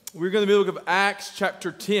We're going to be in the book of Acts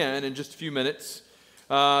chapter 10 in just a few minutes.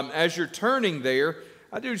 As you're turning there,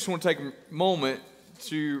 I do just want to take a moment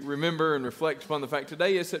to remember and reflect upon the fact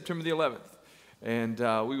today is September the 11th. And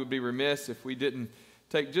we would be remiss if we didn't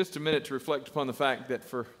take just a minute to reflect upon the fact that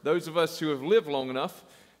for those of us who have lived long enough,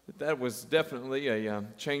 that was definitely a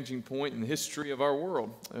changing point in the history of our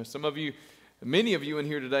world. Many of you in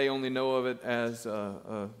here today only know of it as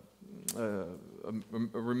a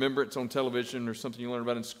remembrance on television or something you learn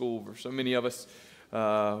about in school. For so many of us,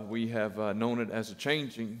 we have known it as a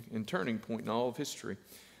changing and turning point in all of history.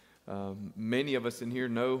 Many of us in here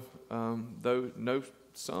know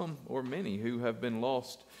some or many who have been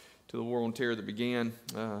lost to the war on terror that began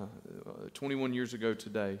 21 years ago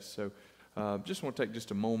today. So just want to take just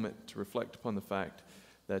a moment to reflect upon the fact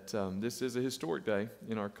that this is a historic day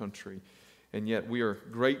in our country, and yet we are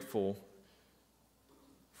grateful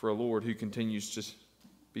for a Lord who continues to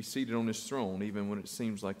be seated on his throne even when it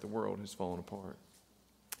seems like the world has fallen apart.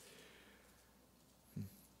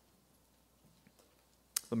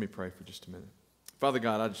 Let me pray for just a minute. Father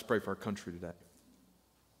God, I just pray for our country today.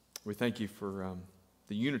 We thank you for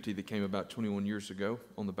the unity that came about 21 years ago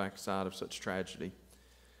on the backside of such tragedy.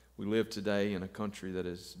 We live today in a country that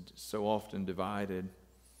is so often divided.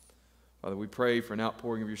 Father, we pray for an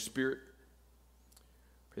outpouring of your Spirit.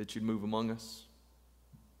 Pray that you'd move among us.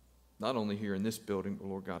 Not only here in this building, but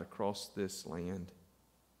Lord God, across this land.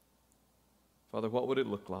 Father, what would it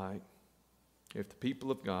look like if the people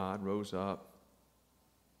of God rose up,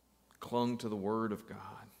 clung to the Word of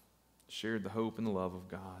God, shared the hope and the love of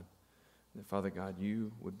God, and that, Father God,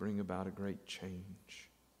 you would bring about a great change.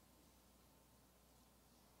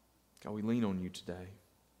 God, we lean on you today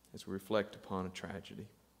as we reflect upon a tragedy.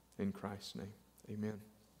 In Christ's name, amen.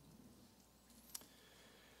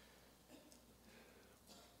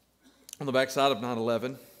 On the backside of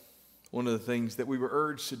 9/11, one of the things that we were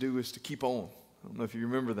urged to do is to keep on. I don't know if you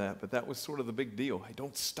remember that, but that was sort of the big deal. Hey,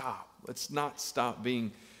 don't stop. Let's not stop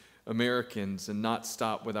being Americans and not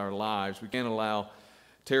stop with our lives. We can't allow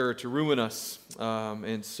terror to ruin us.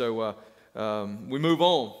 And so we move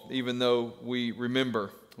on, even though we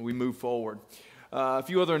remember. We move forward. A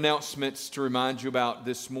few other announcements to remind you about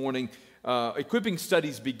this morning. Equipping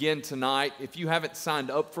studies begin tonight. If you haven't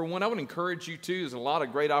signed up for one, I would encourage you to. There's a lot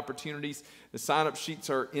of great opportunities. The sign-up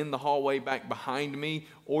sheets are in the hallway back behind me,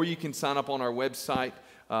 or you can sign up on our website.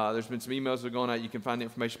 There's been some emails that have gone out. You can find the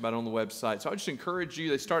information about it on the website. So I just encourage you.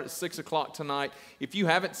 They start at 6 o'clock tonight. If you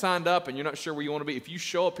haven't signed up and you're not sure where you want to be, if you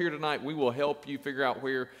show up here tonight, we will help you figure out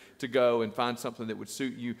where to go and find something that would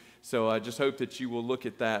suit you. So I just hope that you will look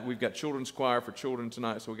at that. We've got children's choir for children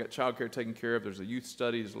tonight, so we've got child care taken care of. There's a youth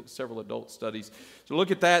study. There's several adult studies. So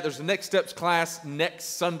look at that. There's the Next Steps class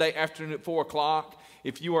next Sunday afternoon at 4 o'clock.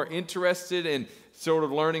 If you are interested in sort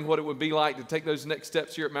of learning what it would be like to take those next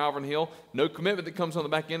steps here at Malvern Hill, no commitment that comes on the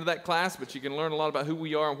back end of that class, but you can learn a lot about who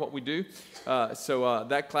we are and what we do. So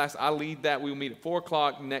that class, I lead that. We will meet at 4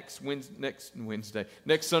 o'clock next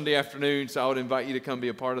Sunday afternoon, so I would invite you to come be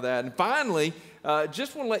a part of that. And finally,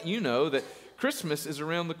 just want to let you know that Christmas is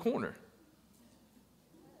around the corner.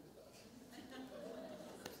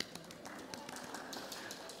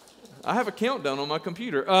 I have a countdown on my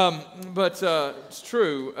computer, but it's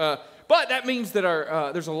true. But that means that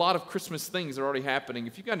there's a lot of Christmas things that are already happening.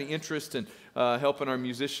 If you've got any interest in helping our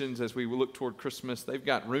musicians as we look toward Christmas, they've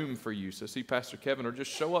got room for you. So see Pastor Kevin, or just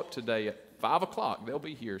show up today at 5 o'clock. They'll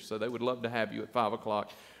be here, so they would love to have you at 5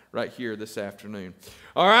 o'clock right here this afternoon.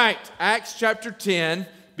 All right, Acts chapter 10,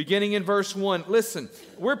 beginning in verse 1. Listen,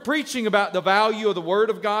 we're preaching about the value of the Word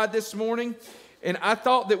of God this morning. And I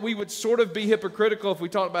thought that we would sort of be hypocritical if we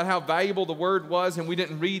talked about how valuable the Word was and we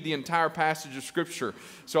didn't read the entire passage of Scripture.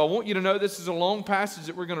 So I want you to know this is a long passage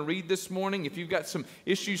that we're going to read this morning. If you've got some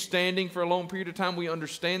issues standing for a long period of time, we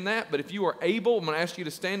understand that. But if you are able, I'm going to ask you to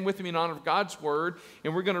stand with me in honor of God's Word.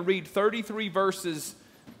 And we're going to read 33 verses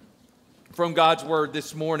from God's Word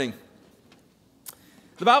this morning.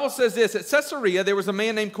 The Bible says this: at Caesarea there was a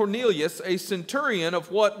man named Cornelius, a centurion of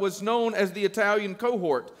what was known as the Italian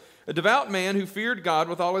cohort, a devout man who feared God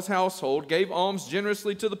with all his household, gave alms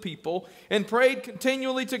generously to the people, and prayed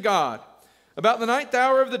continually to God. About the 9th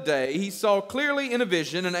hour of the day, he saw clearly in a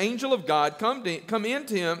vision an angel of God come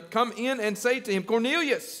in and say to him,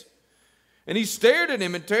 Cornelius. And he stared at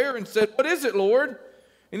him in terror and said, What is it, Lord?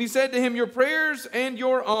 And he said to him, Your prayers and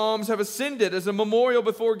your alms have ascended as a memorial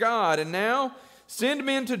before God. And now send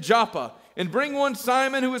men to Joppa and bring one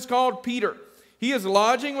Simon who is called Peter. He is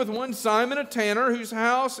lodging with one Simon, a tanner, whose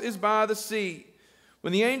house is by the sea.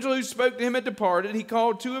 When the angel who spoke to him had departed, he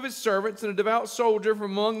called 2 of his servants and a devout soldier from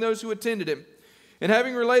among those who attended him. And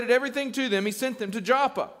having related everything to them, he sent them to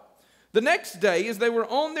Joppa. The next day, as they were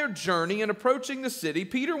on their journey and approaching the city,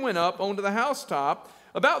 Peter went up onto the housetop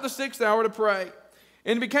about the 6th hour to pray,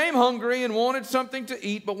 and became hungry and wanted something to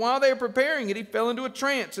eat. But while they were preparing it, he fell into a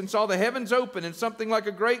trance and saw the heavens open and something like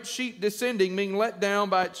a great sheet descending, being let down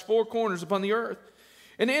by its four corners upon the earth.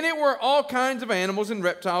 And in it were all kinds of animals and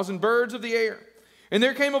reptiles and birds of the air. And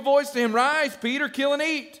there came a voice to him, "Rise, Peter, kill and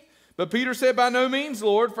eat." But Peter said, "By no means,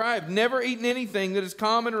 Lord, for I have never eaten anything that is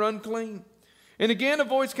common or unclean." And again a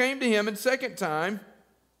voice came to him a second time,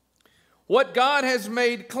 "What God has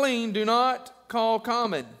made clean, do not call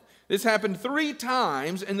common." This happened 3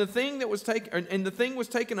 times, and the thing was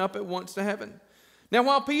taken up at once to heaven. Now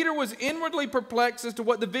while Peter was inwardly perplexed as to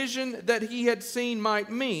what the vision that he had seen might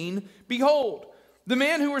mean, behold, the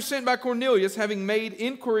men who were sent by Cornelius, having made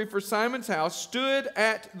inquiry for Simon's house, stood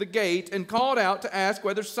at the gate and called out to ask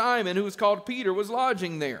whether Simon, who was called Peter, was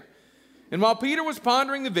lodging there. And while Peter was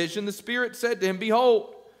pondering the vision, the Spirit said to him,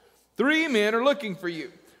 "Behold, 3 men are looking for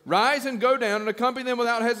you. Rise and go down and accompany them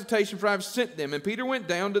without hesitation, for I have sent them." And Peter went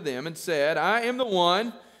down to them and said, "I am the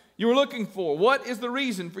one you are looking for. What is the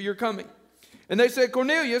reason for your coming?" And they said,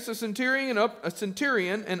 "Cornelius, a centurion,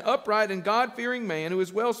 an upright and God-fearing man, who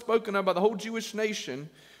is well spoken of by the whole Jewish nation,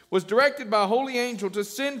 was directed by a holy angel to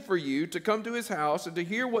send for you to come to his house and to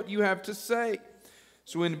hear what you have to say."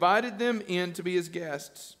 So he invited them in to be his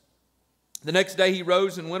guests. The next day he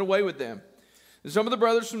rose and went away with them. And some of the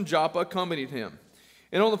brothers from Joppa accompanied him.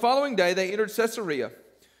 And on the following day they entered Caesarea.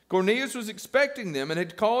 Cornelius was expecting them and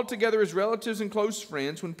had called together his relatives and close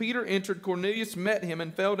friends. When Peter entered, Cornelius met him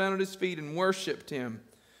and fell down at his feet and worshipped him.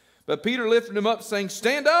 But Peter lifted him up, saying,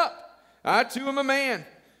 "Stand up, I too am a man."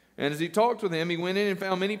 And as he talked with him, he went in and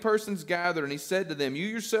found many persons gathered, and he said to them, "You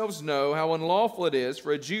yourselves know how unlawful it is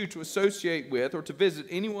for a Jew to associate with or to visit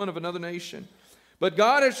anyone of another nation. But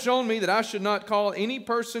God has shown me that I should not call any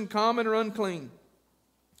person common or unclean.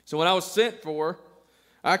 So when I was sent for,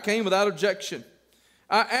 I came without objection.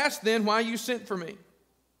 I asked then why you sent for me.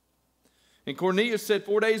 And Cornelius said,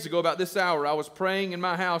 4 days ago about this hour, I was praying in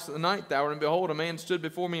my house at the 9th hour, and behold, a man stood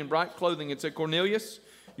before me in bright clothing and said, Cornelius,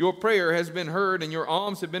 your prayer has been heard, and your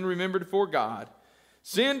alms have been remembered before God.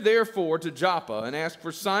 Send therefore to Joppa and ask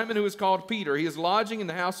for Simon, who is called Peter. He is lodging in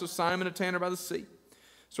the house of Simon, a tanner by the sea.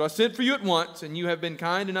 So I sent for you at once, and you have been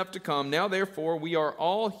kind enough to come. Now, therefore, we are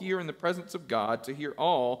all here in the presence of God to hear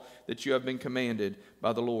all that you have been commanded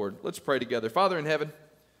by the Lord." Let's pray together. Father in heaven,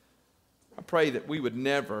 I pray that we would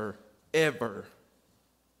never, ever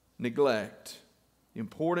neglect the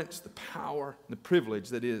importance, the power, and the privilege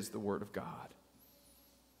that is the Word of God.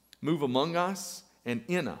 Move among us and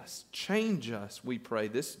in us. Change us, we pray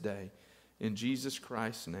this day. In Jesus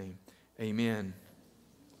Christ's name, amen.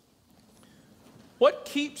 What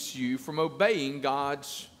keeps you from obeying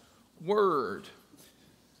God's word?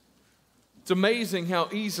 It's amazing how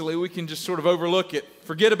easily we can just sort of overlook it,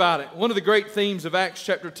 forget about it. One of the great themes of Acts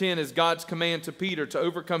chapter 10 is God's command to Peter to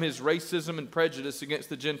overcome his racism and prejudice against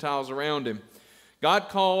the Gentiles around him. God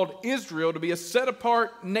called Israel to be a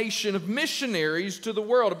set-apart nation of missionaries to the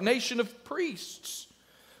world, a nation of priests.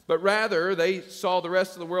 But rather, they saw the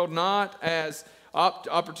rest of the world not as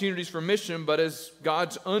opportunities for mission, but as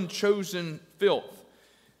God's unchosen filth.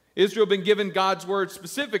 Israel had been given God's word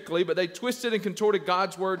specifically, but they twisted and contorted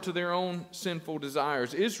God's word to their own sinful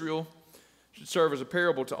desires. Israel should serve as a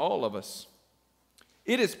parable to all of us.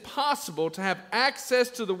 It is possible to have access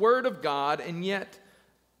to the word of God and yet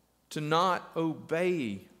to not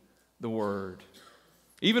obey the word.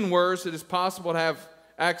 Even worse, it is possible to have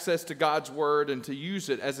access to God's word and to use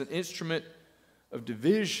it as an instrument of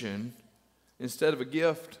division instead of a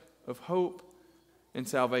gift of hope and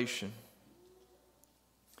salvation.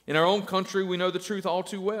 In our own country, we know the truth all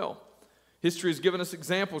too well. History has given us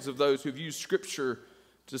examples of those who've used Scripture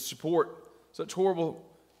to support such horrible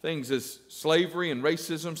things as slavery and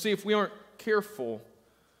racism. See, if we aren't careful,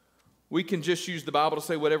 we can just use the Bible to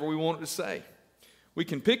say whatever we want it to say. We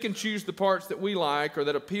can pick and choose the parts that we like or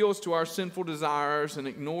that appeals to our sinful desires and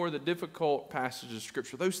ignore the difficult passages of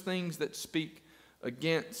Scripture, those things that speak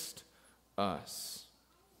against us.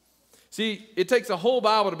 See, it takes a whole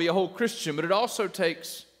Bible to be a whole Christian, but it also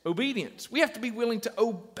takes obedience. We have to be willing to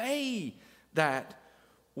obey that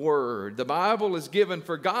word. The Bible is given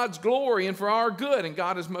for God's glory and for our good, and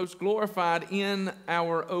God is most glorified in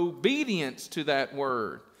our obedience to that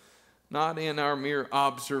word, not in our mere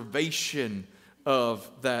observation of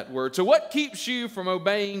that word. So what keeps you from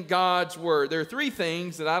obeying God's word? There are 3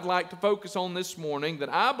 things that I'd like to focus on this morning that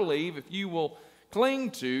I believe, if you will cling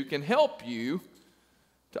to, can help you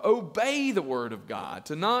to obey the Word of God,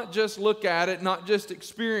 to not just look at it, not just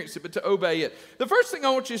experience it, but to obey it. The first thing I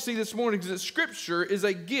want you to see this morning is that Scripture is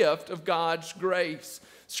a gift of God's grace.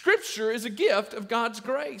 Scripture is a gift of God's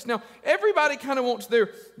grace. Now, everybody kind of wants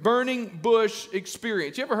their burning bush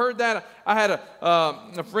experience. You ever heard that? I had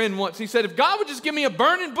a friend once. He said, if God would just give me a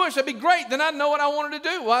burning bush, that'd be great. Then I'd know what I wanted to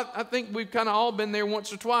do. Well, I think we've kind of all been there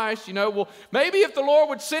once or twice. Well, maybe if the Lord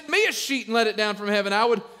would send me a sheet and let it down from heaven, I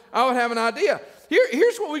would have an idea.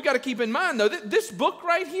 Here's what we've got to keep in mind, though. This book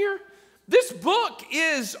right here, this book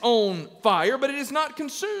is on fire, but it is not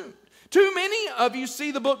consumed. Too many of you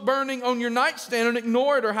see the book burning on your nightstand and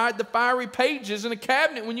ignore it or hide the fiery pages in a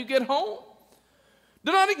cabinet when you get home.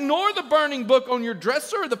 Do not ignore the burning book on your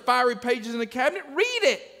dresser or the fiery pages in the cabinet. Read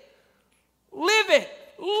it. Live it.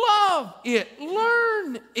 Love it.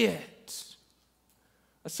 Learn it.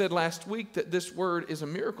 I said last week that this word is a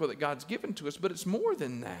miracle that God's given to us, but it's more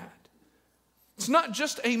than that. It's not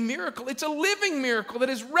just a miracle. It's a living miracle that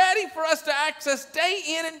is ready for us to access day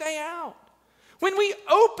in and day out. When we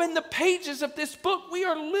open the pages of this book, we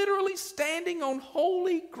are literally standing on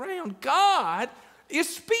holy ground. God is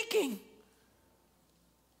speaking.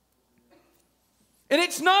 And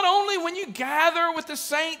it's not only when you gather with the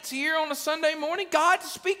saints here on a Sunday morning,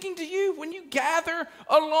 God's speaking to you when you gather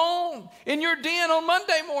alone in your den on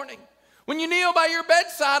Monday morning. When you kneel by your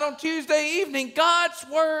bedside on Tuesday evening, God's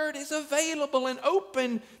word is available and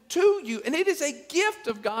open to you. And it is a gift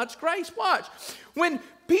of God's grace. Watch. When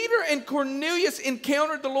Peter and Cornelius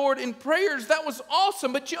encountered the Lord in prayers, that was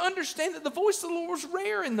awesome. But you understand that the voice of the Lord was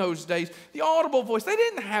rare in those days. The audible voice. They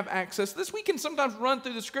didn't have access to this. We can sometimes run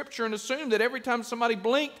through the scripture and assume that every time somebody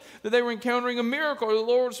blinked that they were encountering a miracle or the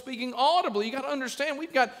Lord was speaking audibly. You got to understand,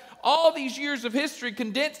 we've got all these years of history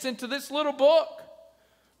condensed into this little book.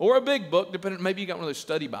 Or a big book, depending, maybe you got one of those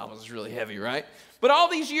study Bibles that's really heavy, right? But all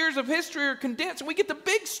these years of history are condensed, and we get the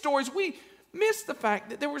big stories. We miss the fact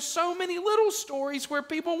that there were so many little stories where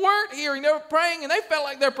people weren't hearing. They were praying, and they felt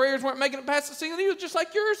like their prayers weren't making it past the ceiling. They were just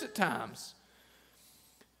like yours at times.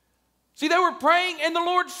 See, they were praying, and the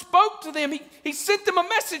Lord spoke to them. He sent them a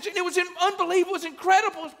message, and it was unbelievable. It was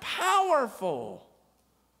incredible. It was powerful.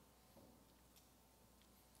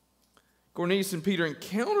 Cornelius and Peter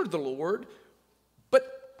encountered the Lord,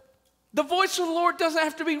 but the voice of the Lord doesn't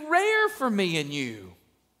have to be rare for me and you,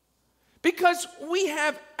 because we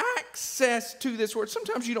have access to this word.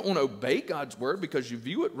 Sometimes you don't want to obey God's word because you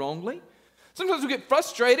view it wrongly. Sometimes we get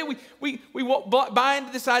frustrated. We won't buy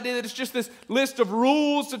into this idea that it's just this list of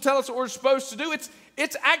rules to tell us what we're supposed to do.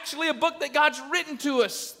 It's actually a book that God's written to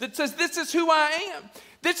us that says, this is who I am.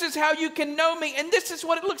 This is how you can know me. And this is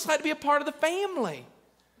what it looks like to be a part of the family.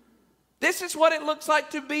 This is what it looks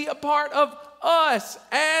like to be a part of us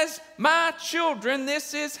as my children.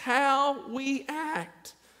 This is how we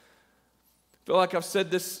act. I feel like I've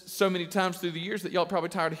said this so many times through the years that y'all are probably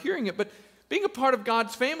tired of hearing it, but being a part of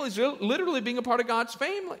God's family is literally being a part of God's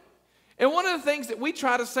family. And one of the things that we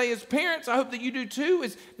try to say as parents, I hope that you do too,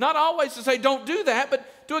 is not always to say don't do that,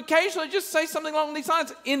 but to occasionally just say something along these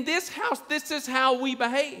lines. In this house, this is how we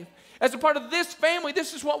behave. As a part of this family,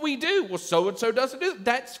 this is what we do. Well, so-and-so doesn't do that.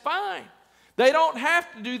 That's fine. They don't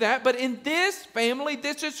have to do that, but in this family,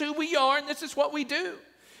 this is who we are and this is what we do.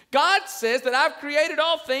 God says that I've created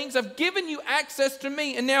all things, I've given you access to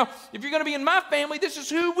me, and now if you're going to be in my family, this is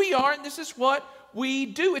who we are and this is what we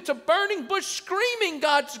do. It's a burning bush screaming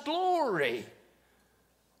God's glory.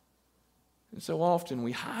 And so often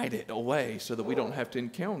we hide it away so that we don't have to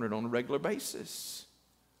encounter it on a regular basis.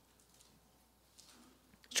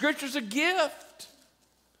 Scripture's a gift.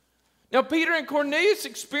 Now, Peter and Cornelius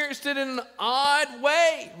experienced it in an odd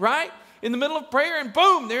way, right? In the middle of prayer, and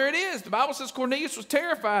boom, there it is. The Bible says Cornelius was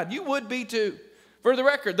terrified. You would be too. For the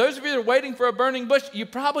record, those of you that are waiting for a burning bush, you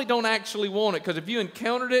probably don't actually want it, because if you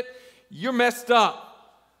encountered it, you're messed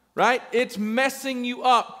up, right? It's messing you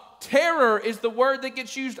up. Terror is the word that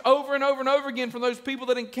gets used over and over and over again from those people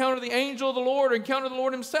that encounter the angel of the Lord or encounter the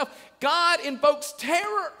Lord himself. God invokes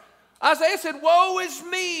terror. Isaiah said, woe is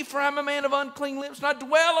me, for I'm a man of unclean lips, and I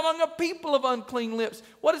dwell among a people of unclean lips.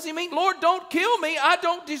 What does he mean? Lord, don't kill me. I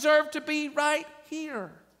don't deserve to be right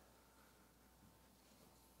here.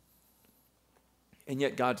 And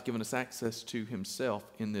yet God's given us access to himself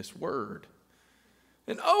in this word.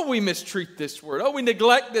 And oh, we mistreat this word. Oh, we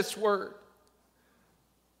neglect this word.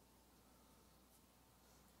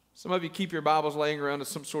 Some of you keep your Bibles laying around as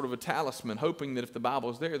some sort of a talisman, hoping that if the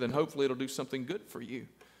Bible's there, then hopefully it'll do something good for you.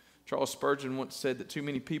 Charles Spurgeon once said that too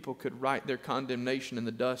many people could write their condemnation in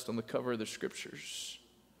the dust on the cover of the Scriptures.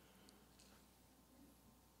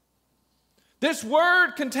 This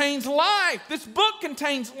word contains life. This book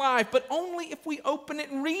contains life, but only if we open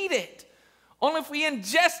it and read it. only if we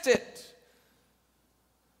ingest it.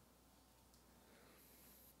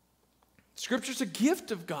 Scripture's a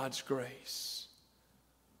gift of God's grace.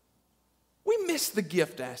 We miss the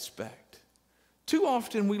gift aspect. Too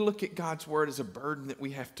often we look at God's word as a burden that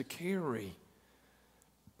we have to carry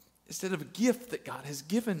instead of a gift that God has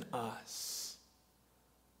given us.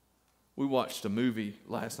 We watched a movie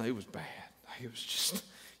last night. It was bad. It was just,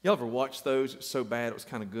 y'all ever watch those? It was so bad, it was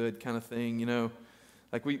kind of good kind of thing, you know?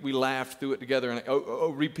 Like we laughed through it together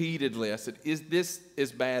and repeatedly. I said, is this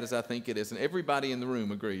as bad as I think it is? And everybody in the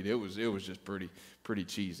room agreed. It was just pretty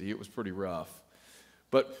cheesy. It was pretty rough.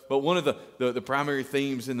 But one of the primary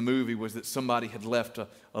themes in the movie was that somebody had left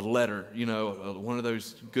a letter, you know, one of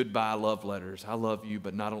those goodbye love letters. I love you,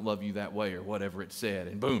 but I don't love you that way, or whatever it said.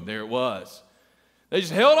 And boom, there it was. They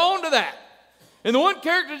just held on to that. And the one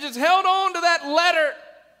character just held on to that letter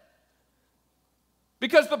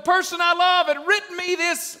because the person I love had written me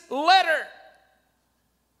this letter.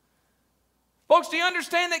 Folks, do you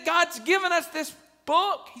understand that God's given us this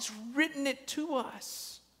book? He's written it to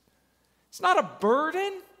us. It's not a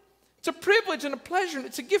burden. It's a privilege and a pleasure, and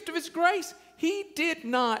it's a gift of His grace. He did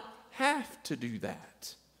not have to do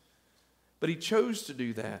that, but He chose to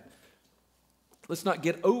do that. Let's not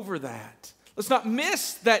get over that. Let's not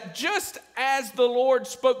miss that just as the Lord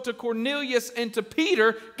spoke to Cornelius and to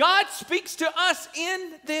Peter, God speaks to us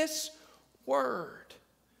in this word.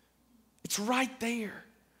 It's right there.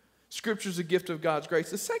 Scripture is a gift of God's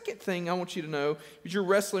grace. The second thing I want you to know, as you're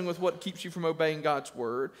wrestling with what keeps you from obeying God's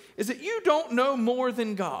word, is that you don't know more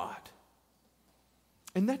than God.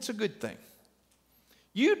 And that's a good thing.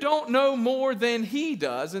 You don't know more than He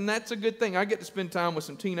does, and that's a good thing. I get to spend time with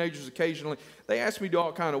some teenagers occasionally. They ask me to do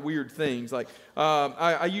all kind of weird things. Like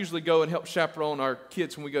I usually go and help chaperone our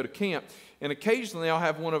kids when we go to camp. And occasionally I'll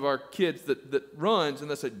have one of our kids that runs,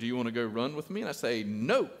 and they say, do you want to go run with me? And I say,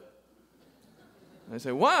 no. And they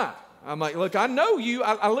say, why? I'm like, look, I know you.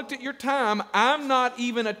 I looked at your time. I'm not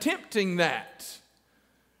even attempting that.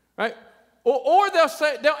 Right? Or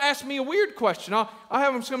they'll ask me a weird question. I'll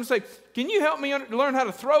have them come and say, can you help me learn how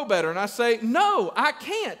to throw better? And I say, no, I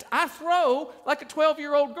can't. I throw like a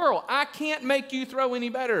 12-year-old girl. I can't make you throw any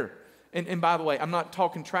better. And by the way, I'm not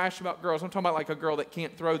talking trash about girls. I'm talking about like a girl that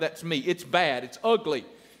can't throw. That's me. It's bad. It's ugly.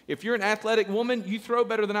 If you're an athletic woman, you throw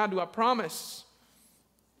better than I do, I promise.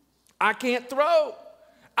 I can't throw.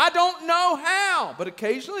 I don't know how. But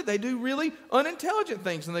occasionally they do really unintelligent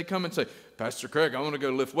things, and they come and say, Pastor Craig, I want to go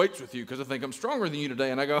lift weights with you because I think I'm stronger than you today.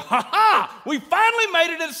 And I go, ha-ha, we finally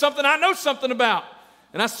made it into something I know something about.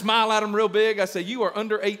 And I smile at them real big. I say, you are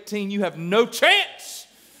under 18. You have no chance.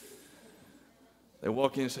 They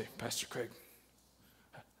walk in and say, Pastor Craig,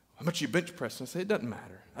 how much you bench press? And I say, it doesn't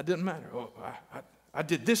matter. It doesn't matter. Oh, I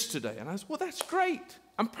did this today. And I said, well, that's great.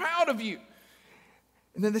 I'm proud of you.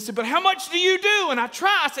 And then they said, but how much do you do? And I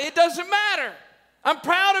try. I say, it doesn't matter. I'm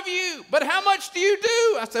proud of you, but how much do you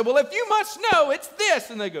do? I said, well, if you must know, it's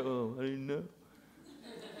this. And they go, oh, I didn't know.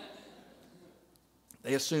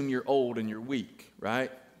 They assume you're old and you're weak,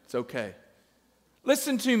 right? It's okay.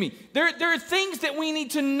 Listen to me. There are things that we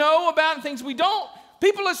need to know about and things we don't.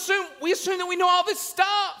 People assume that we know all this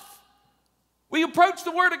stuff. We approach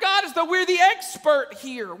the Word of God as though we're the expert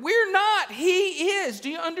here. We're not. He is.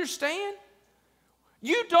 Do you understand?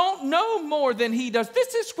 You don't know more than He does.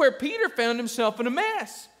 This is where Peter found himself in a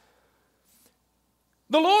mess.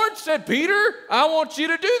 The Lord said, Peter, I want you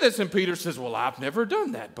to do this. And Peter says, well, I've never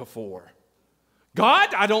done that before.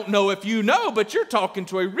 God, I don't know if you know, but you're talking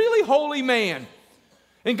to a really holy man.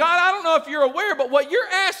 And God, I don't know if you're aware, but what you're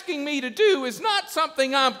asking me to do is not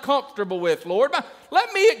something I'm comfortable with, Lord. But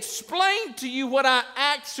let me explain to you what I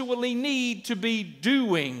actually need to be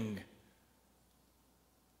doing.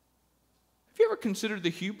 Have you ever considered the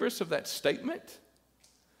hubris of that statement?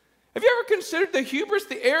 Have you ever considered the hubris,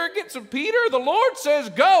 the arrogance of Peter? The Lord says,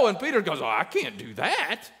 go, and Peter goes, oh, I can't do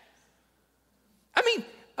that. I mean,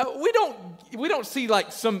 we don't see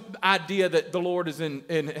like some idea that the Lord is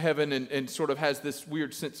in heaven and sort of has this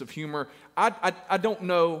weird sense of humor. I don't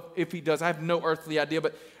know if He does. I have no earthly idea.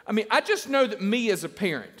 But, I mean, I just know that me as a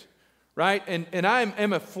parent, right, and I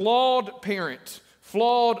am a flawed parent,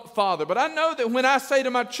 flawed father. But I know that when I say to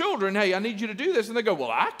my children, hey, I need you to do this, and they go,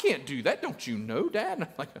 well, I can't do that. Don't you know, Dad? And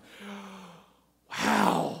I'm like,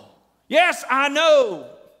 wow. Yes, I know.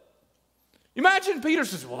 Imagine Peter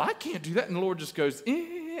says, well, I can't do that. And the Lord just goes,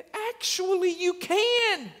 actually, you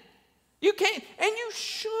can. You can, and you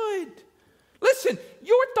should. Listen,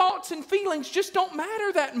 your thoughts and feelings just don't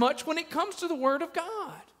matter that much when it comes to the Word of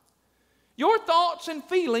God. Your thoughts and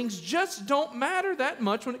feelings just don't matter that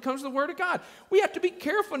much when it comes to the Word of God. We have to be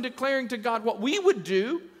careful in declaring to God what we would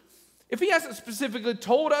do if he hasn't specifically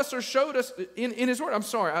told us or showed us in his word, I'm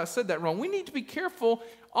sorry, I said that wrong. We need to be careful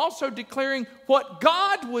also declaring what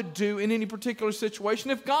God would do in any particular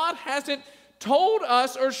situation if God hasn't told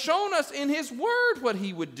us or shown us in his word what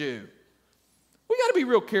he would do. We got to be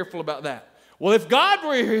real careful about that. Well, if God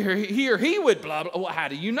were here, he would blah, blah. Well, how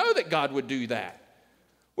do you know that God would do that?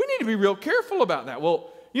 We need to be real careful about that.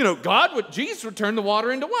 Well, Jesus would turn the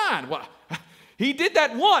water into wine. Well, he did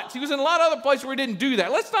that once. He was in a lot of other places where he didn't do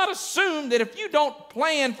that. Let's not assume that if you don't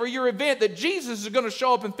plan for your event that Jesus is going to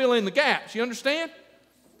show up and fill in the gaps. You understand?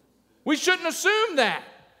 We shouldn't assume that.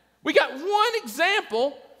 We got one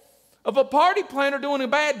example of a party planner doing a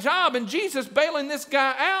bad job and Jesus bailing this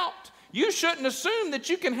guy out. You shouldn't assume that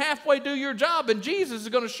you can halfway do your job and Jesus is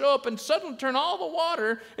going to show up and suddenly turn all the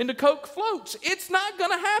water into Coke floats. It's not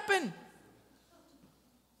going to happen.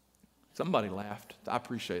 Somebody laughed. I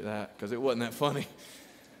appreciate that because it wasn't that funny.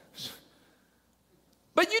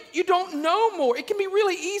 But you don't know more. It can be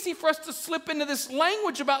really easy for us to slip into this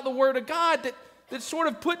language about the Word of God that sort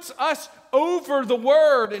of puts us over the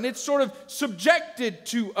Word and it's sort of subjected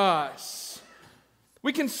to us.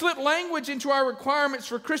 We can slip language into our requirements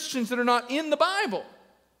for Christians that are not in the Bible.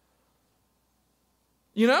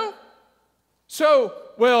 You know? So,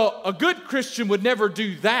 well, a good Christian would never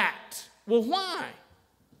do that. Well, why?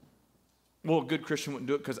 Well, a good Christian wouldn't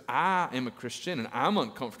do it because I am a Christian and I'm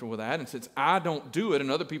uncomfortable with that. And since I don't do it and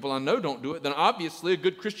other people I know don't do it, then obviously a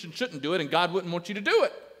good Christian shouldn't do it and God wouldn't want you to do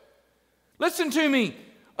it. Listen to me.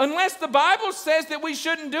 Unless the Bible says that we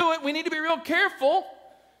shouldn't do it, we need to be real careful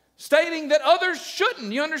stating that others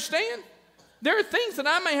shouldn't. You understand? There are things that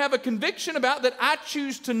I may have a conviction about that I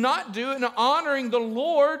choose to not do and honoring the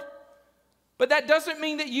Lord. But that doesn't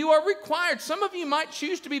mean that you are required. Some of you might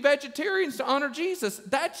choose to be vegetarians to honor Jesus.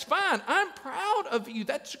 That's fine. I'm proud of you.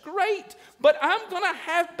 That's great. But I'm going to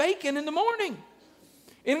have bacon in the morning.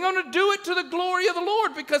 And I'm going to do it to the glory of the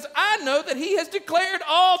Lord because I know that he has declared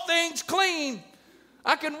all things clean.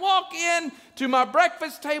 I can walk in to my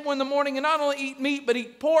breakfast table in the morning and not only eat meat but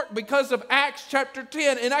eat pork because of Acts chapter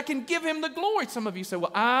 10, and I can give him the glory. Some of you say,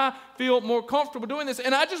 well, I feel more comfortable doing this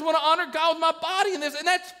and I just want to honor God with my body in this, and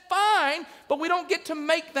that's fine, but we don't get to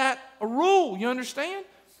make that a rule, you understand?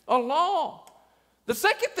 A law. The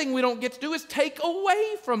second thing we don't get to do is take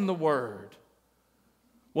away from the Word.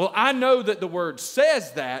 Well, I know that the Word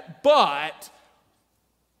says that, but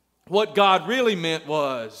what God really meant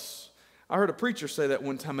was, I heard a preacher say that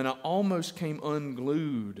one time, and I almost came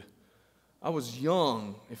unglued. I was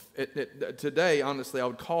young. Today, honestly, I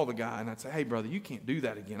would call the guy and I'd say, "Hey, brother, you can't do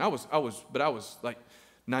that again." I was like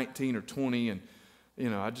 19 or 20, and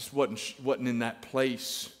I just wasn't in that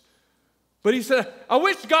place. But he said, I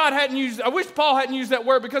wish Paul hadn't used that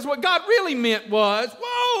word because what God really meant was,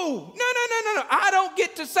 whoa, no. I don't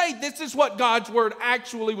get to say this is what God's word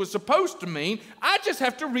actually was supposed to mean. I just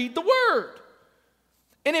have to read the word.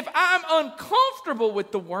 And if I'm uncomfortable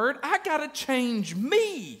with the word, I got to change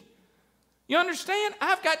me. You understand?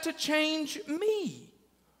 I've got to change me.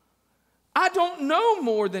 I don't know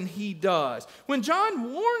more than he does. When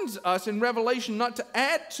John warns us in Revelation not to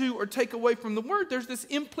add to or take away from the word, there's this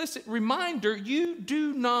implicit reminder, you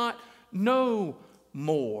do not know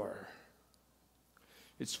more.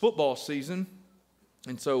 It's football season,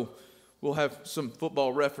 and so we'll have some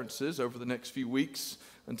football references over the next few weeks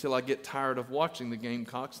until I get tired of watching the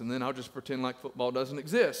Gamecocks, and then I'll just pretend like football doesn't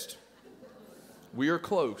exist. We are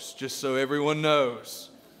close, just so everyone knows.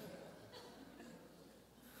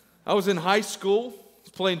 I was in high school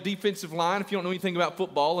playing defensive line. If you don't know anything about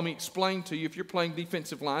football, let me explain to you. If you're playing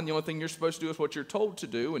defensive line, the only thing you're supposed to do is what you're told to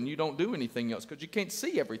do, and you don't do anything else because you can't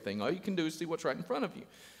see everything. All you can do is see what's right in front of you.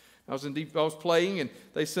 I was playing, and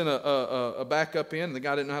they sent a backup in, and the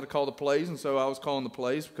guy didn't know how to call the plays, and so I was calling the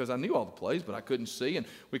plays because I knew all the plays, but I couldn't see, and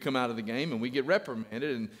we come out of the game, and we get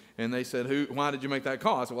reprimanded, and they said, why did you make that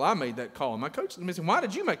call? I said, well, I made that call. And my coach looked at me and said, why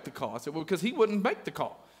did you make the call? I said, well, because he wouldn't make the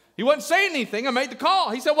call. He wasn't saying anything. I made the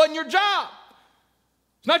call. He said, it wasn't your job.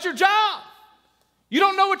 It's not your job. You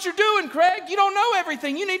don't know what you're doing, Craig. You don't know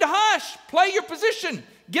everything. You need to hush. Play your position.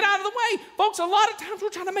 Get out of the way. Folks, a lot of times we're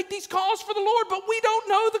trying to make these calls for the Lord, but we don't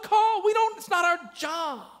know the call. It's not our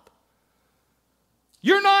job.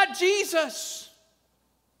 You're not Jesus.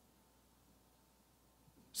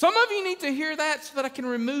 Some of you need to hear that so that I can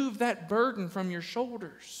remove that burden from your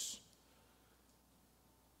shoulders.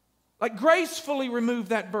 Like gracefully remove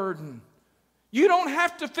that burden. You don't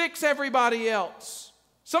have to fix everybody else.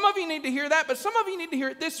 Some of you need to hear that, but some of you need to hear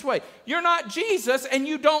it this way. You're not Jesus and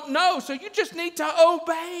you don't know, so you just need to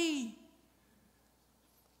obey.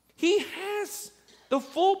 He has the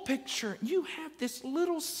full picture. You have this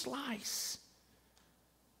little slice.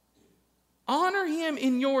 Honor Him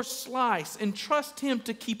in your slice and trust Him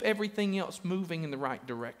to keep everything else moving in the right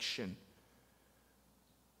direction.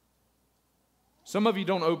 Some of you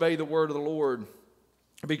don't obey the word of the Lord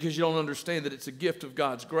because you don't understand that it's a gift of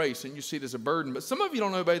God's grace and you see it as a burden. But some of you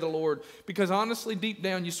don't obey the Lord because honestly, deep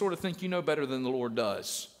down, you sort of think you know better than the Lord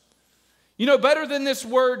does. You know better than this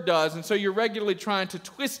word does, and so you're regularly trying to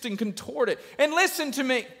twist and contort it. And listen to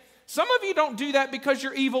me, some of you don't do that because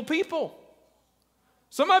you're evil people.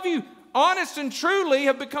 Some of you, honest and truly,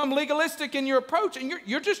 have become legalistic in your approach, and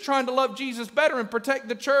you're just trying to love Jesus better and protect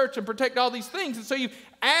the church and protect all these things. And so you've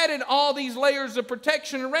added all these layers of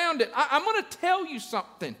protection around it. I'm going to tell you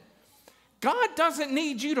something. God doesn't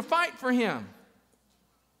need you to fight for Him.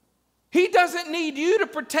 He doesn't need you to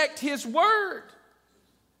protect His word.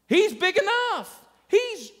 He's big enough.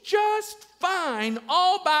 He's just fine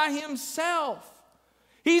all by Himself.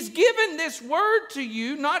 He's given this word to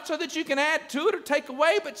you not so that you can add to it or take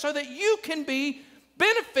away, but so that you can be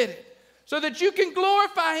benefited, so that you can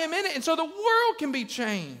glorify Him in it, and so the world can be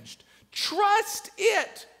changed. Trust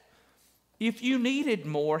it. If you needed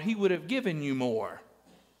more, He would have given you more.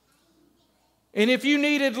 And if you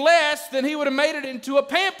needed less, then He would have made it into a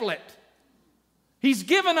pamphlet. He's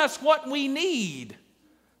given us what we need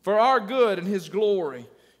for our good and His glory.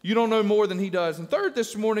 You don't know more than He does. And third,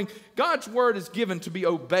 this morning, God's word is given to be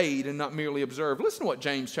obeyed and not merely observed. Listen to what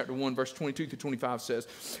James chapter 1, verse 22 through 25 says.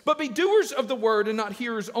 But be doers of the word and not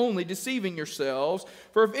hearers only, deceiving yourselves.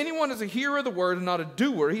 For if anyone is a hearer of the word and not a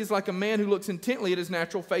doer, he is like a man who looks intently at his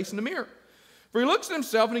natural face in the mirror. For he looks at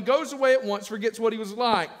himself and he goes away at once, forgets what he was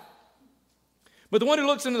like. But the one who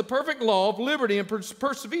looks into the perfect law of liberty and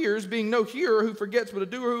perseveres, being no hearer who forgets but a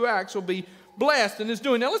doer who acts, will be blessed in his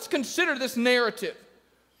doing. Now let's consider this narrative.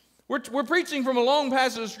 We're preaching from a long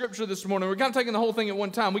passage of Scripture this morning. We're kind of taking the whole thing at one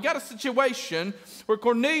time. We got a situation where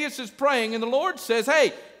Cornelius is praying, and the Lord says,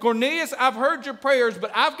 hey, Cornelius, I've heard your prayers,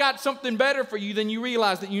 but I've got something better for you than you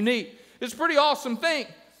realize that you need. It's a pretty awesome thing.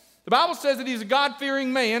 The Bible says that he's a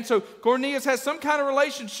God-fearing man, so Cornelius has some kind of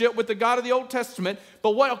relationship with the God of the Old Testament,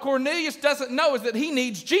 but what Cornelius doesn't know is that he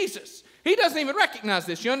needs Jesus. He doesn't even recognize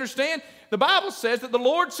this, you understand? The Bible says that the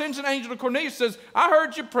Lord sends an angel to Cornelius, says, I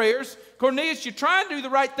heard your prayers. Cornelius, you're trying to do the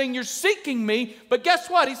right thing. You're seeking me. But guess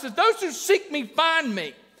what? He says, those who seek me find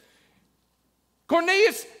me.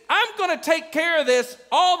 Cornelius, I'm going to take care of this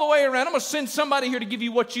all the way around. I'm going to send somebody here to give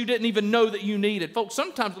you what you didn't even know that you needed. Folks,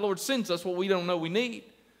 sometimes the Lord sends us what we don't know we need.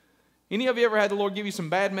 Any of you ever had the Lord give you some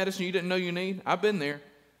bad medicine you didn't know you need? I've been there.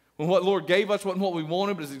 When what the Lord gave us wasn't what we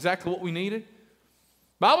wanted, but it's exactly what we needed.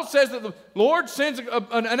 The Bible says that the Lord sends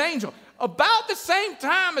an angel. About the same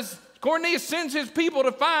time as Cornelius sends his people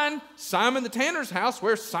to find Simon the tanner's house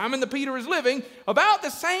where Simon the Peter is living, about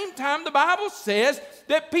the same time the Bible says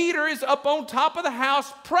that Peter is up on top of the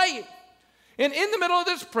house praying. And in the middle of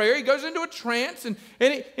this prayer, he goes into a trance and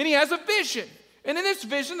he has a vision. And in this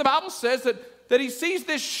vision, the Bible says that he sees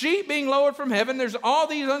this sheep being lowered from heaven. There's all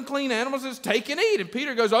these unclean animals that's take and eat. And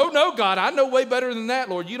Peter goes, oh, no, God, I know way better than that,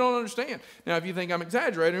 Lord. You don't understand. Now, if you think I'm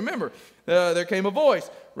exaggerating, remember, there came a voice,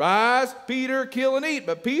 rise, Peter, kill and eat.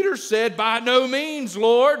 But Peter said, by no means,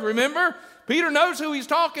 Lord. Remember, Peter knows who he's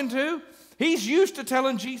talking to. He's used to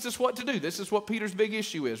telling Jesus what to do. This is what Peter's big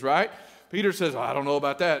issue is, right? Peter says, I don't know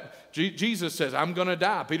about that. Jesus says, I'm going to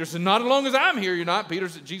die. Peter says, not as long as I'm here, you're not.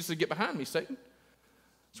 Jesus said, get behind me, Satan.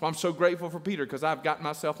 So I'm so grateful for Peter because I've gotten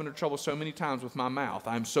myself into trouble so many times with my mouth.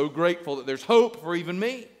 I'm so grateful that there's hope for even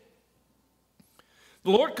me.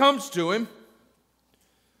 The Lord comes to him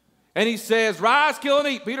and he says, rise, kill and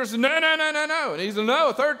eat. Peter says, no. And he says, no,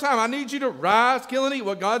 a third time, I need you to rise, kill and eat.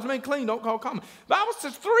 What God's made clean, don't call common. The Bible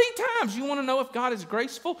says 3 times. You want to know if God is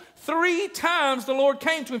graceful? 3 times the Lord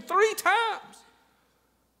came to him. 3 times.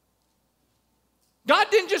 God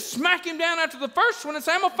didn't just smack him down after the first one and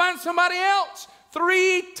say, I'm going to find somebody else.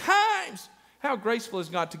 3 times. How graceful is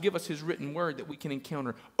God to give us His written word that we can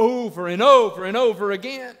encounter over and over and over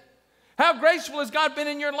again. How graceful has God been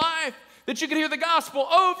in your life that you can hear the gospel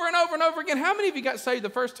over and over and over again. How many of you got saved the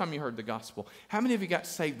first time you heard the gospel? How many of you got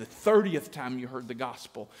saved the 30th time you heard the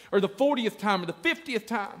gospel? Or the 40th time or the 50th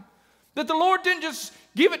time? That the Lord didn't just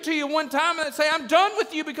give it to you one time and say, I'm done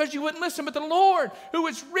with you because you wouldn't listen. But the Lord, who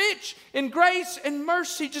is rich in grace and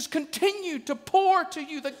mercy, just continued to pour to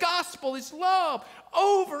you the gospel, His love,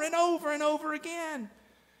 over and over and over again.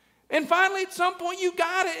 And finally, at some point, you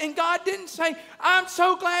got it. And God didn't say, I'm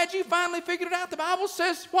so glad you finally figured it out. The Bible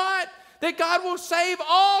says what? That God will save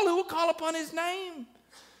all who will call upon His name.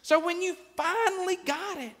 So when you finally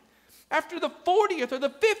got it, after the 40th or the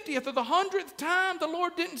 50th or the 100th time, the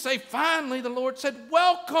Lord didn't say, finally. The Lord said,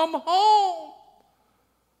 welcome home.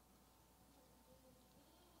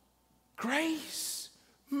 Grace,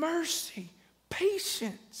 mercy,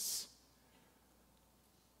 patience.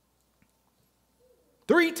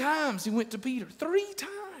 3 times he went to Peter. 3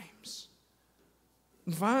 times.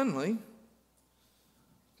 And finally,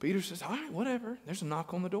 Peter says, all right, whatever. There's a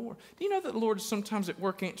knock on the door. Do you know that the Lord is sometimes at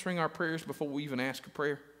work answering our prayers before we even ask a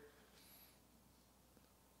prayer?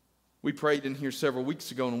 We prayed in here several weeks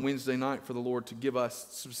ago on a Wednesday night for the Lord to give us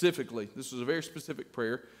specifically, this was a very specific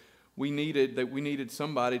prayer, we needed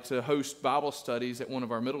somebody to host Bible studies at one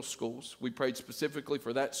of our middle schools. We prayed specifically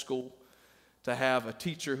for that school to have a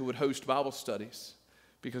teacher who would host Bible studies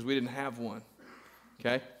because we didn't have one,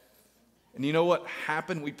 okay? And you know what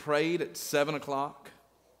happened? We prayed at 7 o'clock,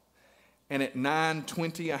 and at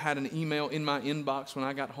 9:20 I had an email in my inbox when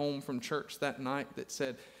I got home from church that night that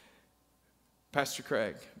said, Pastor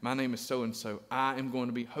Craig, my name is so-and-so. I am going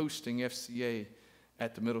to be hosting FCA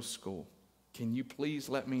at the middle school. Can you please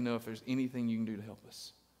let me know if there's anything you can do to help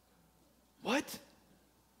us? What?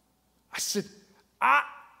 I said,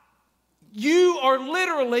 you are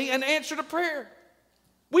literally an answer to prayer.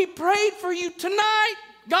 We prayed for you tonight.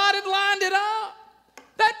 God had lined it up.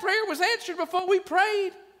 That prayer was answered before we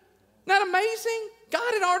prayed. Isn't that amazing?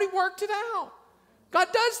 God had already worked it out. God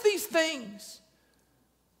does these things.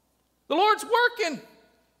 The Lord's working.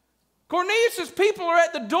 Cornelius' people are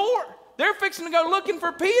at the door. They're fixing to go looking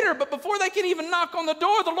for Peter, but before they can even knock on the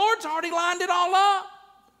door, the Lord's already lined it all up.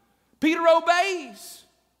 Peter obeys.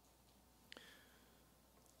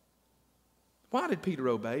 Why did Peter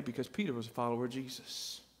obey? Because Peter was a follower of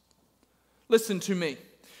Jesus. Listen to me.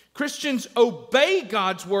 Christians obey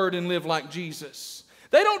God's word and live like Jesus.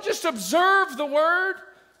 They don't just observe the word.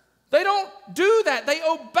 They don't do that. They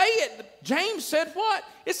obey it. James said what?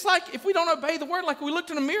 It's like if we don't obey the word, like we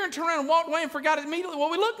looked in a mirror and turned around and walked away and forgot immediately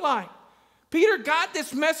what we looked like. Peter got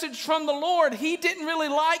this message from the Lord. He didn't really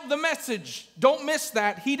like the message. Don't miss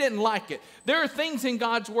that. He didn't like it. There are things in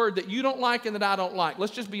God's word that you don't like and that I don't like.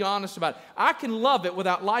 Let's just be honest about it. I can love it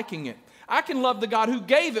without liking it. I can love the God who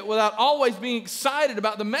gave it without always being excited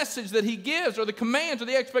about the message that he gives or the commands or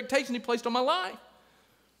the expectation he placed on my life.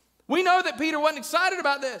 We know that Peter wasn't excited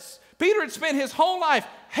about this. Peter had spent his whole life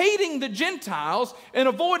hating the Gentiles and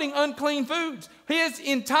avoiding unclean foods. His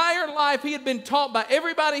entire life he had been taught by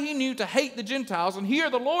everybody he knew to hate the Gentiles. And here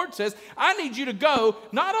the Lord says, I need you to go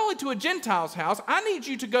not only to a Gentile's house, I need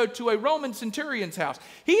you to go to a Roman centurion's house.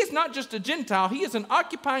 He is not just a Gentile, he is an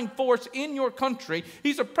occupying force in your country.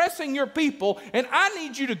 He's oppressing your people, and I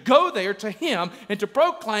need you to go there to him and to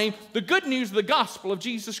proclaim the good news of the gospel of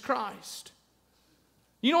Jesus Christ.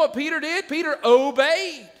 You know what Peter did? Peter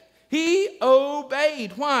obeyed. He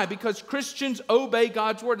obeyed. Why? Because Christians obey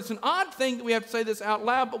God's word. It's an odd thing that we have to say this out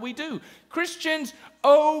loud, but we do. Christians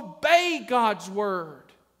obey God's word.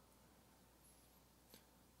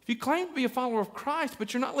 If you claim to be a follower of Christ,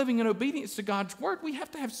 but you're not living in obedience to God's word, we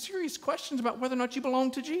have to have serious questions about whether or not you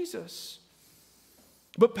belong to Jesus.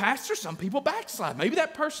 But pastor, some people backslide. Maybe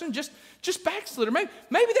that person just backslid, or maybe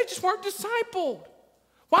they just weren't discipled.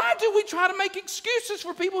 Why do we try to make excuses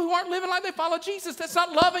for people who aren't living like they follow Jesus? That's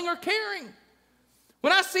not loving or caring.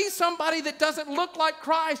 When I see somebody that doesn't look like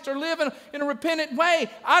Christ or live in a repentant way,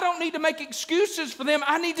 I don't need to make excuses for them.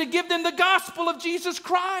 I need to give them the gospel of Jesus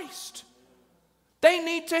Christ. They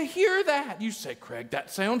need to hear that. You say, Craig, that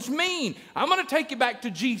sounds mean. I'm going to take you back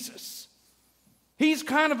to Jesus. He's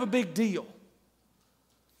kind of a big deal.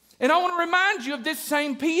 And I want to remind you of this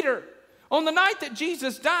same Peter. On the night that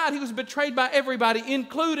Jesus died, he was betrayed by everybody,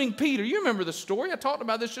 including Peter. You remember the story. I talked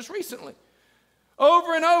about this just recently.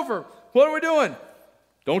 Over and over. What are we doing?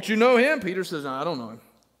 Don't you know him? Peter says, no, I don't know him.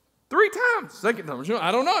 3 times. Second time,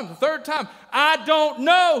 I don't know him. The third time, I don't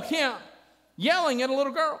know him. Yelling at a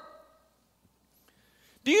little girl.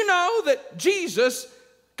 Do you know that Jesus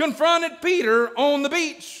confronted Peter on the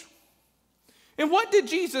beach? And what did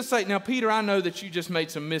Jesus say? Now, Peter, I know that you just made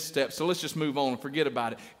some missteps, so let's just move on and forget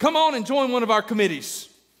about it. Come on and join one of our committees.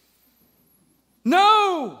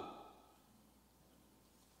 No!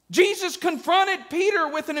 Jesus confronted Peter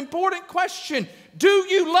with an important question. Do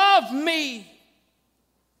you love me?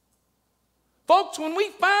 Folks, when we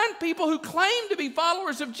find people who claim to be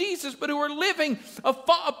followers of Jesus, but who are living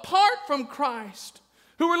apart from Christ,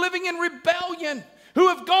 who are living in rebellion, who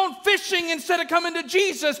have gone fishing instead of coming to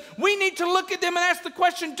Jesus, we need to look at them and ask the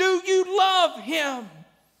question, do you love him?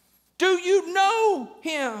 Do you know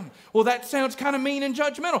him? Well, that sounds kind of mean and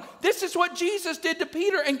judgmental. This is what Jesus did to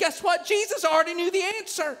Peter, and guess what? Jesus already knew the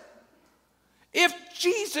answer. If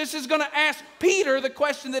Jesus is going to ask Peter the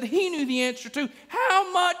question that he knew the answer to,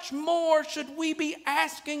 how much more should we be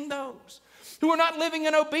asking those who are not living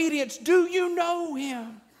in obedience? Do you know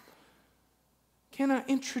him? Can I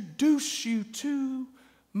introduce you to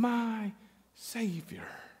my Savior?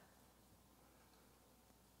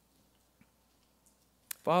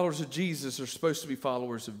 Followers of Jesus are supposed to be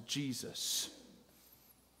followers of Jesus.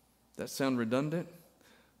 That sound redundant?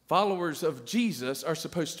 Followers of Jesus are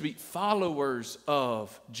supposed to be followers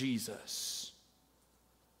of Jesus.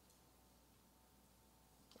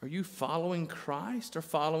 Are you following Christ or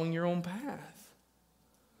following your own path?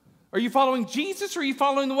 Are you following Jesus or are you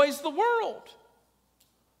following the ways of the world?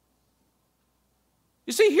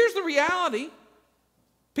 You see, here's the reality.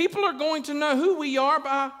 People are going to know who we are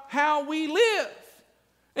by how we live.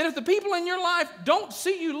 And if the people in your life don't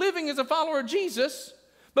see you living as a follower of Jesus,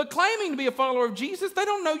 but claiming to be a follower of Jesus, they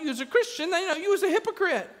don't know you as a Christian. They know you as a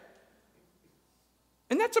hypocrite.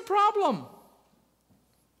 And that's a problem.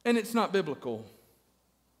 And it's not biblical.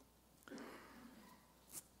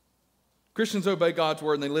 Christians obey God's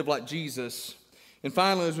word and they live like Jesus. And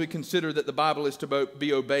finally, as we consider that the Bible is to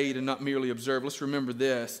be obeyed and not merely observed, let's remember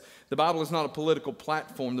this. The Bible is not a political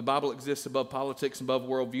platform. The Bible exists above politics, above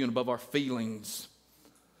worldview, and above our feelings.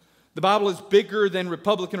 The Bible is bigger than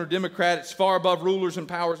Republican or Democrat. It's far above rulers and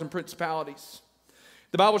powers and principalities.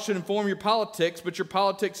 The Bible should inform your politics, but your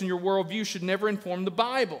politics and your worldview should never inform the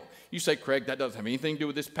Bible. You say, Craig, that doesn't have anything to do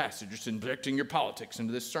with this passage. You're just injecting your politics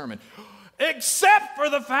into this sermon. Except for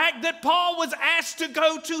the fact that Paul was asked to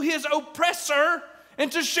go to his oppressor and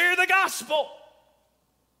to share the gospel.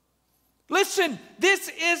 Listen, this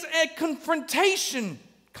is a confrontation.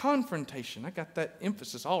 Confrontation. I got that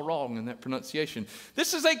emphasis all wrong in that pronunciation.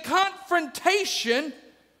 This is a confrontation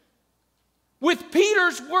with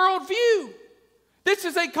Peter's worldview. This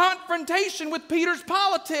is a confrontation with Peter's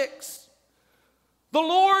politics. The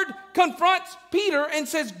Lord confronts Peter and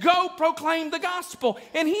says, go proclaim the gospel.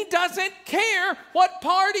 And he doesn't care what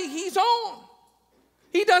party he's on.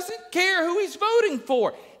 He doesn't care who he's voting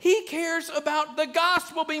for. He cares about the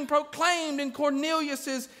gospel being proclaimed in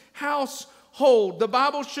Cornelius' household. The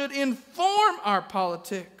Bible should inform our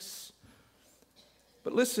politics.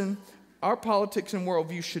 But listen, our politics and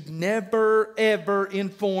worldview should never, ever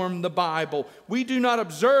inform the Bible. We do not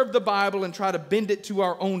observe the Bible and try to bend it to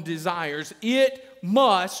our own desires. It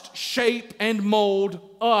must shape and mold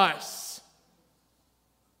us.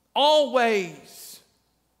 Always.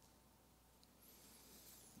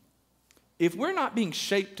 If we're not being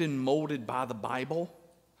shaped and molded by the Bible,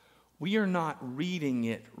 we are not reading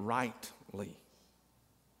it rightly.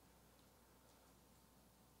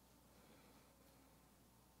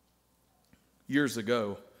 Years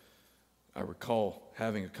ago, I recall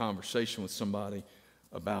having a conversation with somebody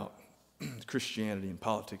about Christianity and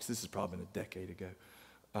politics. This has probably been a decade ago.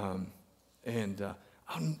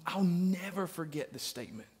 I'll never forget this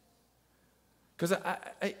statement. Because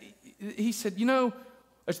he said, you know,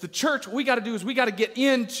 as the church, what we got to do is we got to get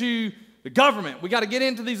into the government. We got to get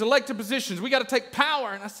into these elected positions. We got to take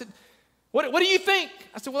power. And I said, what do you think?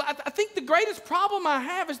 I said, well, I think the greatest problem I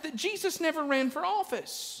have is that Jesus never ran for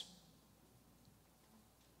office.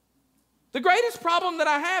 The greatest problem that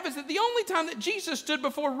I have is that the only time that Jesus stood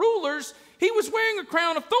before rulers, he was wearing a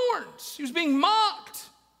crown of thorns. He was being mocked.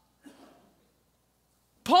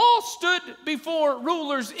 Paul stood before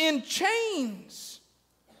rulers in chains.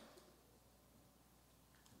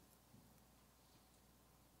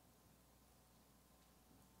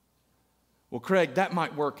 Well, Craig, that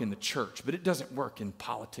might work in the church, but it doesn't work in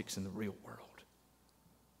politics in the real world.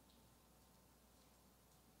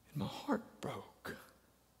 And my heart broke.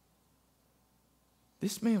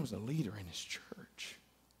 This man was a leader in his church.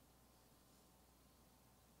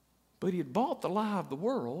 But he had bought the lie of the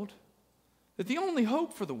world that the only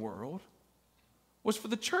hope for the world was for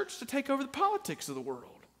the church to take over the politics of the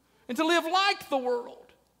world and to live like the world.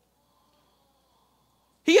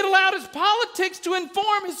 He had allowed his politics to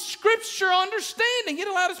inform his scripture understanding. He had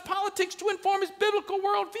allowed his politics to inform his biblical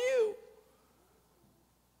worldview.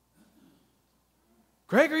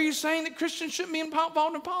 Greg, are you saying that Christians shouldn't be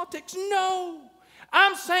involved in politics? No.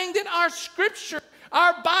 I'm saying that our scripture,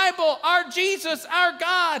 our Bible, our Jesus, our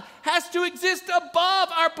God has to exist above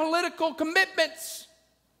our political commitments.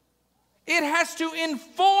 It has to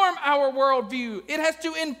inform our worldview. It has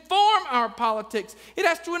to inform our politics. It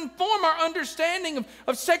has to inform our understanding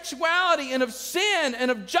of sexuality and of sin and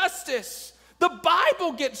of justice. The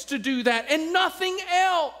Bible gets to do that and nothing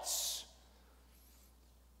else.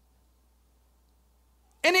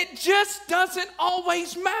 And it just doesn't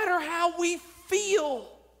always matter how we feel.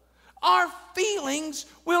 Our feelings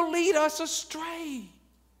will lead us astray.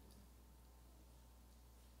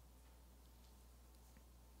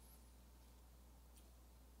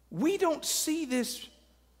 We don't see this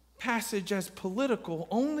passage as political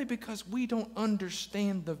only because we don't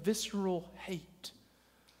understand the visceral hate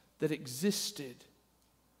that existed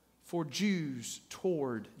for Jews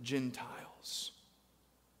toward Gentiles.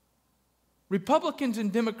 Republicans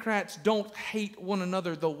and Democrats don't hate one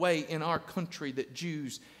another the way in our country that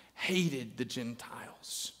Jews hated the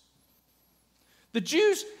Gentiles. The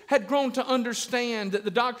Jews had grown to understand that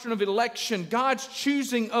the doctrine of election, God's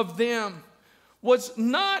choosing of them, was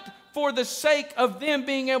not for the sake of them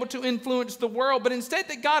being able to influence the world, but instead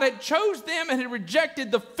that God had chose them and had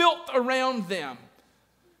rejected the filth around them.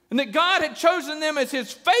 And that God had chosen them as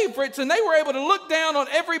His favorites, and they were able to look down on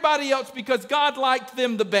everybody else because God liked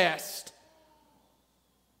them the best.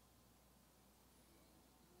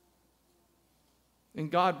 And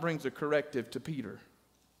God brings a corrective to Peter.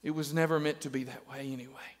 It was never meant to be that way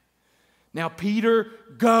anyway. Now, Peter,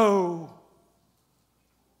 go.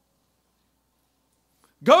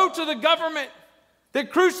 Go to the government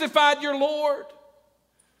that crucified your Lord.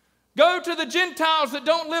 Go to the Gentiles that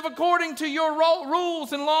don't live according to your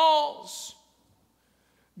rules and laws.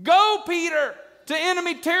 Go, Peter, to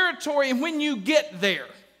enemy territory. And when you get there,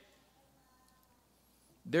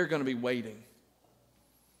 they're going to be waiting.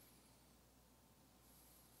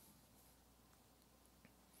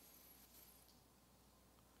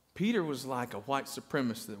 Peter was like a white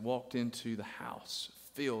supremacist that walked into the house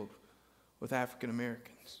filled with African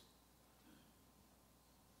Americans.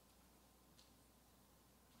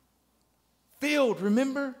 Filled,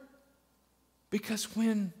 remember? Because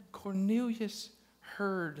when Cornelius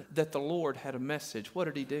heard that the Lord had a message, what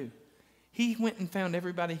did he do? He went and found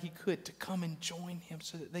everybody he could to come and join him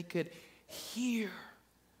so that they could hear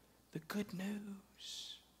the good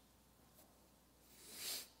news.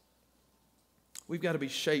 We've got to be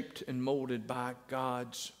shaped and molded by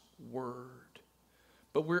God's Word.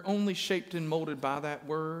 But we're only shaped and molded by that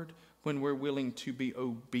Word when we're willing to be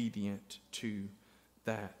obedient to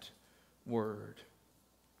that Word.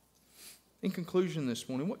 In conclusion this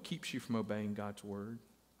morning, what keeps you from obeying God's Word?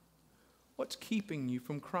 What's keeping you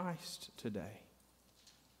from Christ today?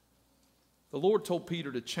 The Lord told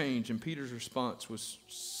Peter to change, and Peter's response was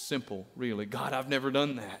simple, really. God, I've never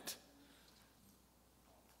done that.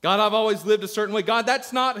 God, I've always lived a certain way. God,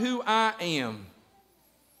 that's not who I am.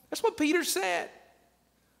 That's what Peter said.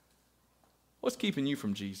 What's keeping you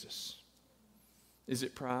from Jesus? Is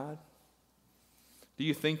it pride? Do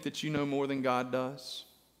you think that you know more than God does?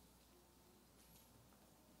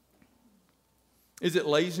 Is it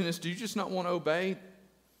laziness? Do you just not want to obey?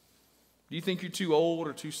 Do you think you're too old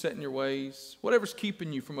or too set in your ways? Whatever's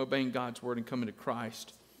keeping you from obeying God's word and coming to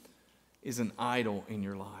Christ is an idol in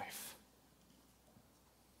your life.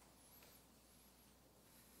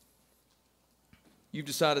 You've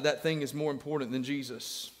decided that thing is more important than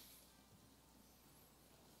Jesus.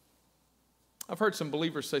 I've heard some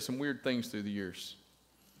believers say some weird things through the years.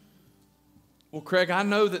 Well, Craig, I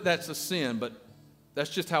know that that's a sin, but that's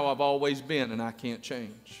just how I've always been and I can't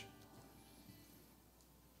change.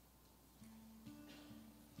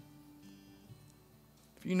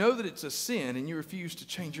 If you know that it's a sin and you refuse to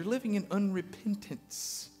change, you're living in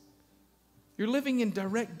unrepentance. You're living in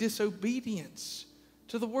direct disobedience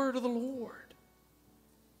to the word of the Lord.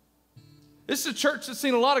 This is a church that's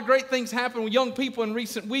seen a lot of great things happen with young people in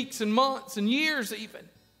recent weeks and months and years even.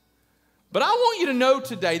 But I want you to know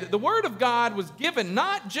today that the Word of God was given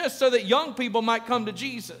not just so that young people might come to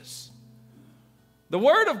Jesus. The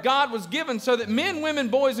Word of God was given so that men, women,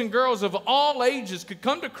 boys, and girls of all ages could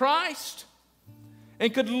come to Christ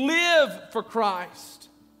and could live for Christ.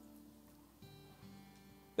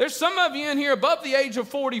 There's some of you in here above the age of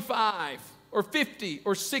 45 or 50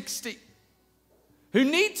 or 60 who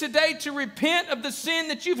need today to repent of the sin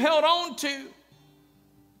that you've held on to.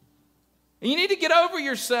 And you need to get over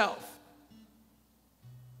yourself.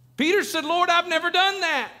 Peter said, Lord, I've never done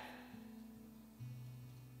that.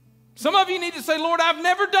 Some of you need to say, Lord, I've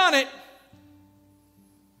never done it.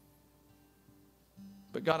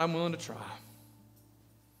 But God, I'm willing to try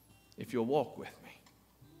if you'll walk with me.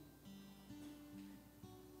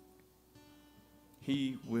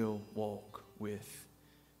 He will walk with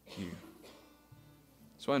you.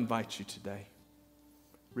 So I invite you today,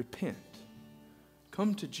 repent.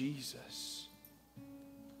 Come to Jesus.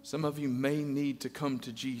 Some of you may need to come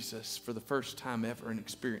to Jesus for the first time ever and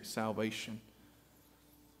experience salvation.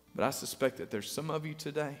 But I suspect that there's some of you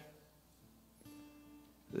today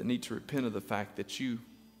that need to repent of the fact that you,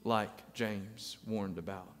 like James warned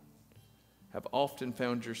about, have often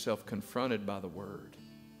found yourself confronted by the Word,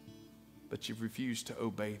 but you've refused to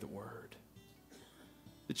obey the Word.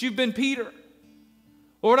 That you've been Peter.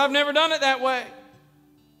 Lord, I've never done it that way.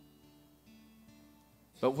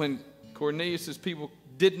 But when Cornelius' people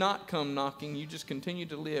did not come knocking, you just continued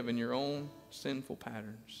to live in your own sinful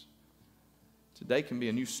patterns. Today can be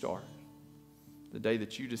a new start. The day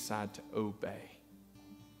that you decide to obey.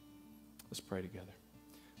 Let's pray together.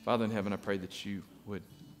 Father in heaven, I pray that you would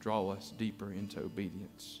draw us deeper into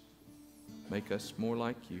obedience. Make us more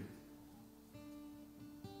like you.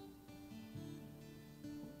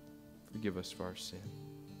 Forgive us for our sin.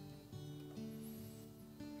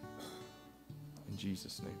 In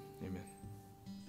Jesus' name, amen.